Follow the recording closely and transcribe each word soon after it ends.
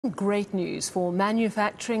Great news for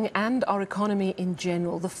manufacturing and our economy in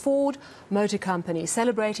general. The Ford Motor Company,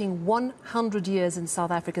 celebrating 100 years in South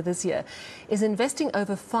Africa this year, is investing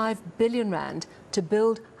over 5 billion rand to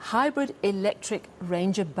build hybrid electric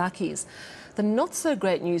Ranger bakkies. The not so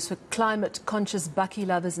great news for climate-conscious bakkie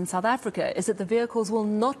lovers in South Africa is that the vehicles will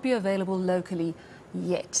not be available locally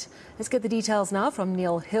yet. Let's get the details now from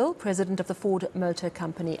Neale Hill, president of the Ford Motor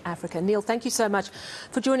Company Africa. Neale, thank you so much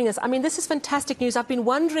for joining us. I mean, this is fantastic news. I've been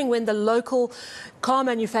wondering when the local car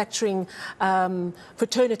manufacturing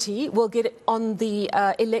fraternity will get it on the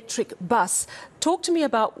electric bus. Talk to me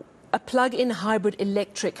about a plug-in hybrid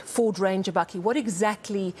electric Ford Ranger bakkie. What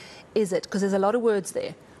exactly is it? Because there's a lot of words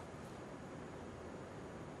there.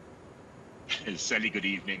 Sally, good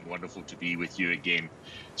evening. Wonderful to be with you again.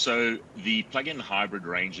 So the plug-in hybrid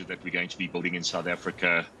Ranger that we're going to be building in South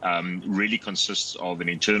Africa really consists of an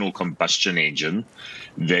internal combustion engine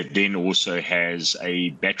that then also has a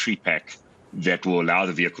battery pack that will allow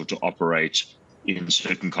the vehicle to operate in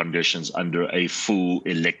certain conditions under a full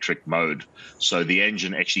electric mode. So the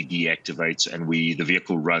engine actually deactivates and the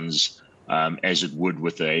vehicle runs as it would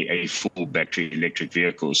with a full battery electric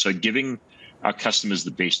vehicle. So giving our customers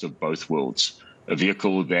the best of both worlds. A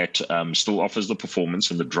vehicle that still offers the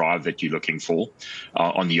performance and the drive that you're looking for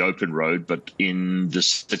on the open road, but in the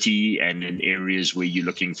city and in areas where you're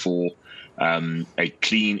looking for a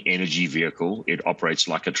clean energy vehicle, it operates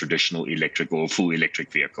like a traditional electric or full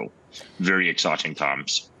electric vehicle. Very exciting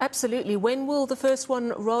times. Absolutely. When will the first one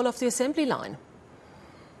roll off the assembly line?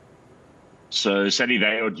 So, Sally,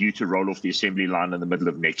 they are due to roll off the assembly line in the middle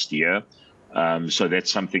of next year. So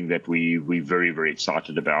that's something that we're very, very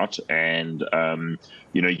excited about. And,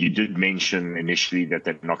 you did mention initially that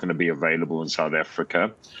they're not going to be available in South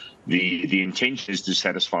Africa. The intention is to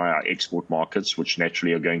satisfy our export markets, which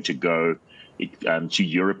naturally are going to go to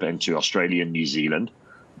Europe and to Australia and New Zealand.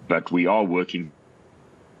 But we are working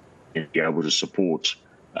to be able to support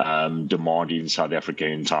demand in South Africa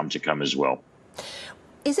in time to come as well.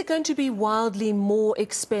 Is it going to be wildly more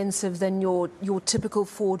expensive than your typical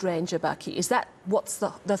Ford Ranger bakkie? Is that what's the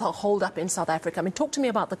hold up in South Africa? I mean, talk to me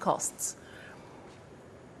about the costs.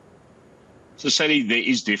 So, Sally, there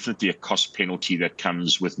is definitely a cost penalty that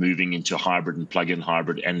comes with moving into hybrid and plug-in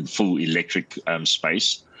hybrid and full electric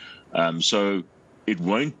space. So it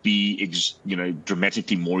won't be,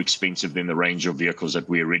 dramatically more expensive than the range of vehicles that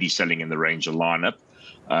we're already selling in the Ranger lineup.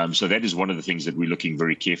 So that is one of the things that we're looking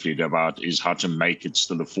very carefully about, is how to make it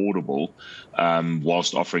still affordable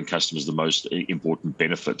whilst offering customers the most important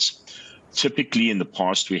benefits. Typically in the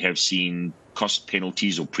past, we have seen cost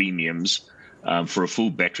penalties or premiums for a full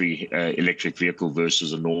battery electric vehicle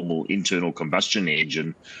versus a normal internal combustion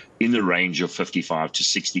engine in the range of 55 to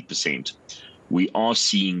 60%. We are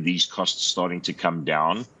seeing these costs starting to come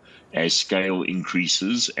down as scale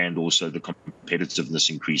increases and also the competitiveness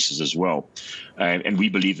increases as well. And we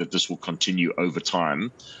believe that this will continue over time.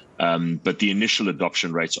 But the initial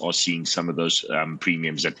adoption rates are seeing some of those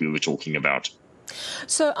premiums that we were talking about.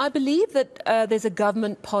 So I believe that there's a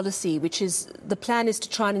government policy, which is the plan is to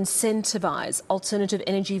try and incentivize alternative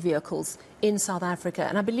energy vehicles in South Africa.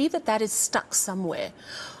 And I believe that is stuck somewhere.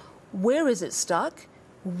 Where is it stuck?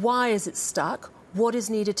 Why is it stuck? What is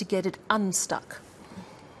needed to get it unstuck?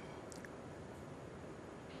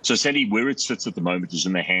 So, Sally, where it sits at the moment is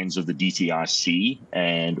in the hands of the DTIC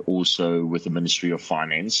and also with the Ministry of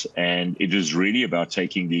Finance. And it is really about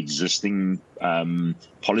taking the existing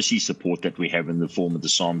policy support that we have in the form of the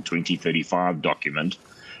SARM 2035 document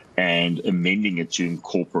and amending it to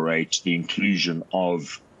incorporate the inclusion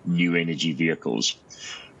of new energy vehicles.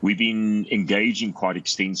 We've been engaging quite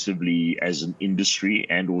extensively as an industry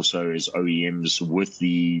and also as OEMs with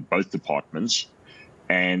both departments.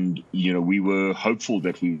 And, we were hopeful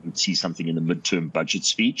that we would see something in the midterm budget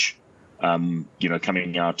speech,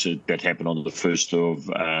 coming out that happened on the 1st of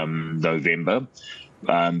November.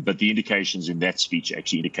 But the indications in that speech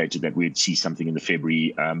actually indicated that we'd see something in the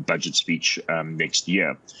February budget speech next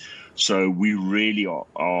year. So we really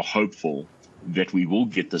are hopeful that we will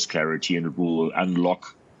get this clarity and it will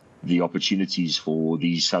unlock the opportunities for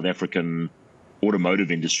the South African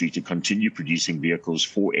automotive industry to continue producing vehicles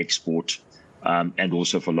for export and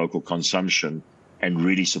also for local consumption, and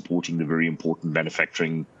really supporting the very important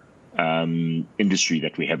manufacturing industry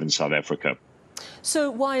that we have in South Africa.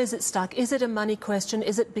 So why is it stuck? Is it a money question?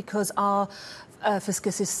 Is it because our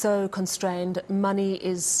fiscus is so constrained? Money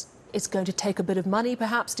is going to take a bit of money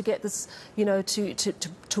perhaps to get this,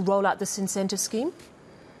 to roll out this incentive scheme?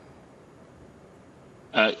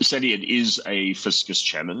 Sadly, it is a fiscus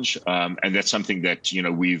challenge, and that's something that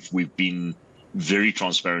we've been very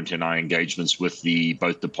transparent in our engagements with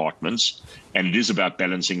both departments, and it is about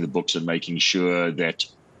balancing the books and making sure that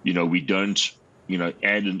we don't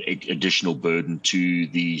add an additional burden to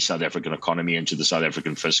the South African economy and to the South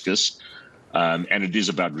African fiscus. And it is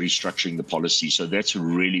about restructuring the policy. So that's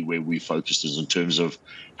really where we focused, is in terms of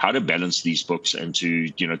how to balance these books and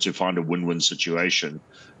to find a win-win situation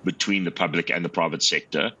between the public and the private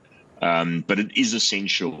sector. But it is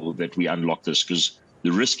essential that we unlock this, because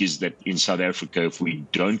the risk is that in South Africa, if we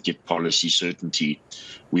don't get policy certainty,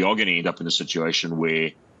 we are going to end up in a situation where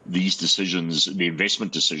these decisions, the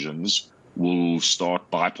investment decisions, will start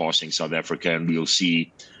bypassing South Africa, and we'll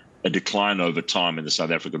see a decline over time in the South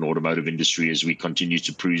African automotive industry as we continue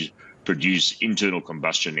to produce internal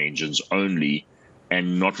combustion engines only,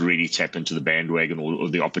 and not really tap into the bandwagon or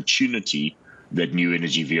the opportunity that new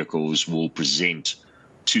energy vehicles will present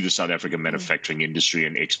to the South African manufacturing industry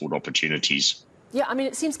and export opportunities. Yeah, I mean,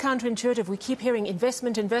 it seems counterintuitive. We keep hearing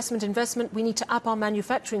investment, investment, investment. We need to up our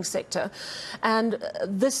manufacturing sector. And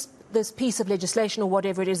this piece of legislation, or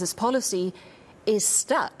whatever it is, this policy, is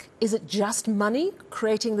stuck. Is it just money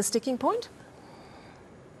creating the sticking point?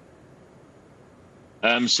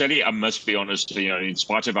 Sally, I must be honest, in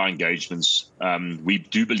spite of our engagements, we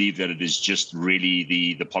do believe that it is just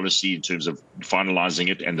really the policy in terms of finalizing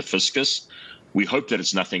it and the fiscus. We hope that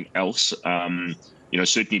it's nothing else.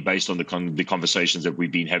 Certainly based on the conversations that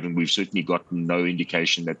we've been having, we've certainly got no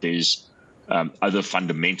indication that there's other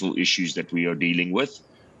fundamental issues that we are dealing with.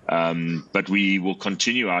 But we will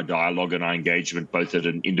continue our dialogue and our engagement, both at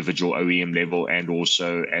an individual OEM level and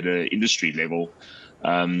also at an industry level,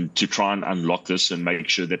 to try and unlock this and make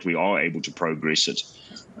sure that we are able to progress it.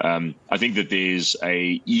 I think that there's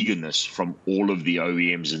a eagerness from all of the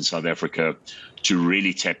OEMs in South Africa to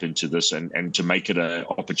really tap into this and to make it an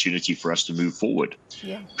opportunity for us to move forward.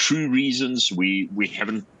 Yeah. True reasons, we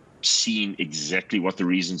haven't seen exactly what the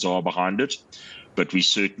reasons are behind it, but we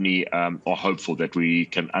certainly are hopeful that we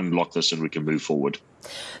can unlock this and we can move forward.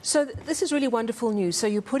 So this is really wonderful news. So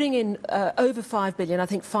you're putting in over 5 billion, I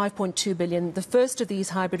think 5.2 billion. The first of these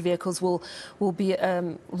hybrid vehicles will be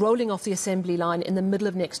rolling off the assembly line in the middle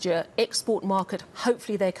of next year. Export market,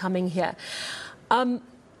 hopefully they're coming here.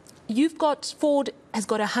 Ford has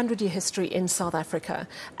got a 100-year history in South Africa,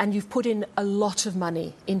 and you've put in a lot of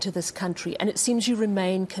money into this country, and it seems you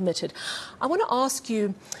remain committed. I want to ask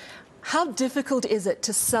you, how difficult is it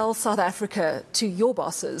to sell South Africa to your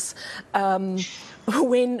bosses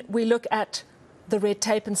when we look at the red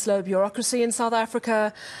tape and slow bureaucracy in South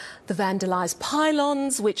Africa, the vandalised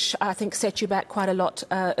pylons, which I think set you back quite a lot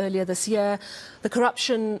earlier this year, the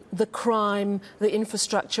corruption, the crime, the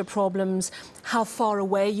infrastructure problems, how far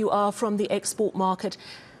away you are from the export market?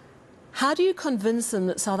 How do you convince them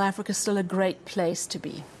that South Africa is still a great place to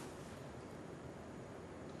be?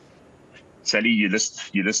 Sally, you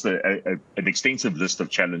list an extensive list of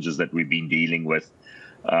challenges that we've been dealing with.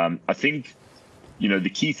 I think, the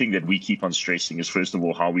key thing that we keep on stressing is, first of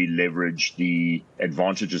all, how we leverage the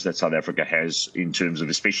advantages that South Africa has in terms of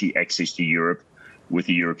especially access to Europe with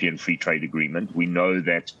the European Free Trade Agreement. We know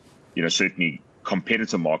that, certainly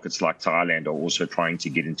competitor markets like Thailand are also trying to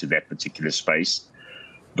get into that particular space.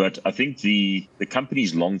 But I think the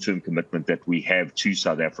company's long-term commitment that we have to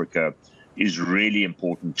South Africa is really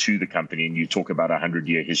important to the company. And you talk about a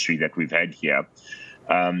 100-year history that we've had here.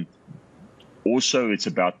 Also, it's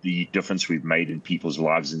about the difference we've made in people's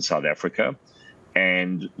lives in South Africa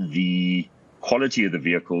and the quality of the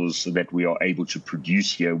vehicles that we are able to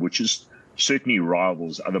produce here, which is certainly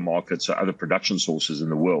rivals other markets or other production sources in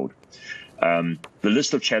the world. The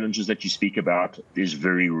list of challenges that you speak about is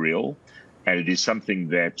very real, and it is something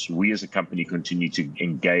that we as a company continue to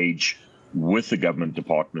engage with the government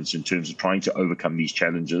departments in terms of trying to overcome these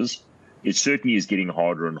challenges. It certainly is getting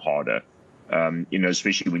harder and harder.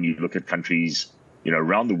 Especially when you look at countries,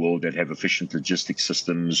 around the world that have efficient logistics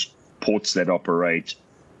systems, ports that operate,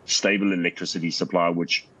 stable electricity supply,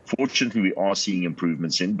 which fortunately we are seeing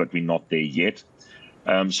improvements in, but we're not there yet.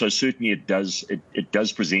 So certainly it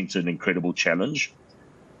does present an incredible challenge.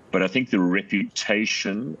 But I think the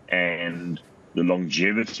reputation and the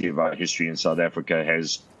longevity of our history in South Africa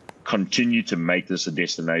has continued to make this a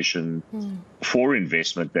destination for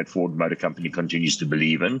investment that Ford Motor Company continues to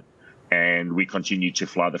believe in. And we continue to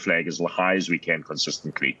fly the flag as high as we can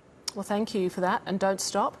consistently. Well, thank you for that, and don't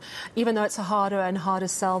stop. Even though it's a harder and harder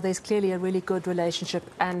sell, there's clearly a really good relationship,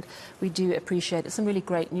 and we do appreciate it. Some really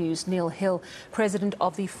great news. Neale Hill, president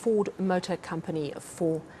of the Ford Motor Company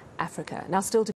for Africa. Now, still to